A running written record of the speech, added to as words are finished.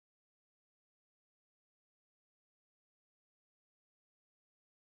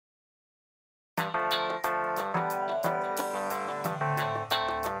So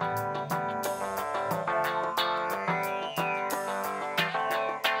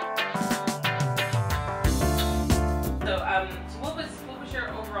what was your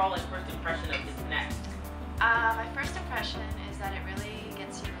overall like first impression of the Kinect? My first impression is that it really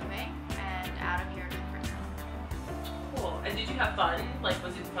gets you moving and out of your comfort zone. Cool. And did you have fun? Like,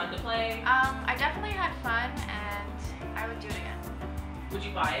 was it fun to play? I definitely had fun, and I would do it again. Would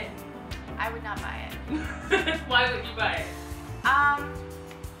you buy it? I would not buy it. Why would you buy it?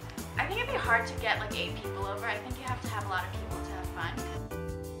 I think it'd be hard to get like 8 people over. I think you have to have a lot of people to have fun.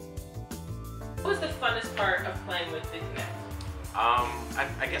 What was the funnest part of playing with the Kinect?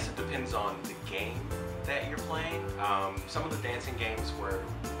 I guess it depends on the game that you're playing. Some of the dancing games were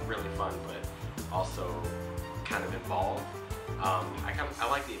really fun, but also kind of involved. I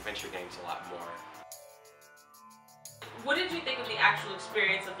like the adventure games a lot more. What did you think of the actual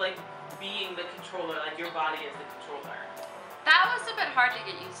experience of like being the controller, like your body as the controller? That was a bit hard to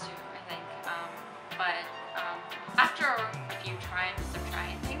get used to, I think. But after a few tries of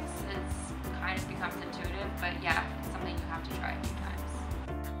trying things, it's kind of becomes intuitive. But yeah, it's something you have to try a few times.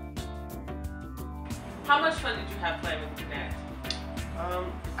 How much fun did you have playing with the Kinect?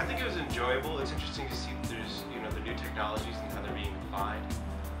 I think it was enjoyable. It's interesting to see that there's, you know, the new technologies and how they're being applied.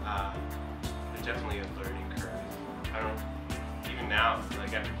 There's definitely a learning curve. Even now,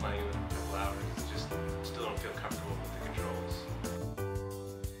 like after playing with it a couple hours, it's just still don't feel comfortable with the controls.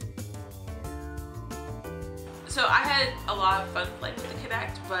 So I had a lot of fun playing with the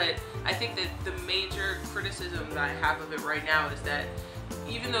Kinect, but I think that the major criticism that I have of it right now is that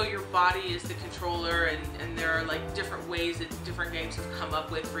even though your body is the controller and there are like different ways that different games have come up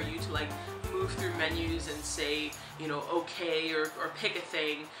with for you to like move through menus and say, you know, okay or pick a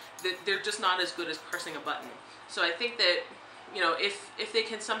thing, that they're just not as good as pressing a button. So I think that, you know, if they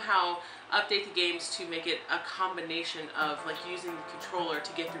can somehow update the games to make it a combination of like using the controller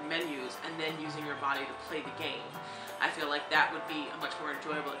to get through menus and then using your body to play the game, I feel like that would be a much more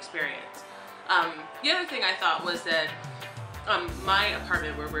enjoyable experience. The other thing I thought was that my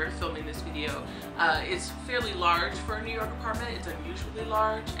apartment where we're filming this video is fairly large for a New York apartment. It's unusually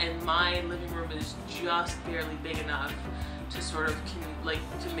large, and my living room is just barely big enough to sort of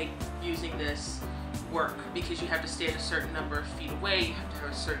to make using this work, because you have to stand a certain number of feet away, you have to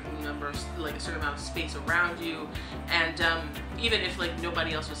have a certain number of, a certain amount of space around you, and even if like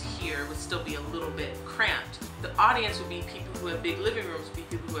nobody else was here, it would still be a little bit cramped. The audience would be people who have big living rooms, would be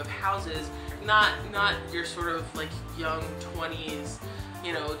people who have houses, not your sort of like young 20s,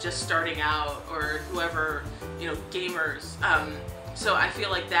 you know, just starting out, or whoever, you know, gamers. So I feel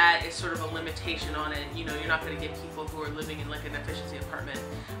like that is sort of a limitation on it. You know, you're not going to get people who are living in like an efficiency apartment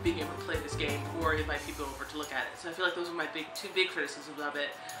being able to play this game or invite people over to look at it. So I feel like those are my two big criticisms of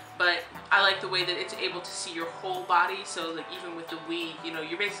it. But I like the way that it's able to see your whole body. So like even with the Wii, you know,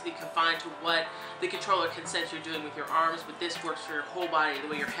 you're basically confined to what the controller can sense you're doing with your arms, but this works for your whole body, the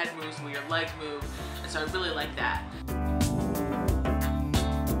way your head moves, the way your legs move. And so I really like that.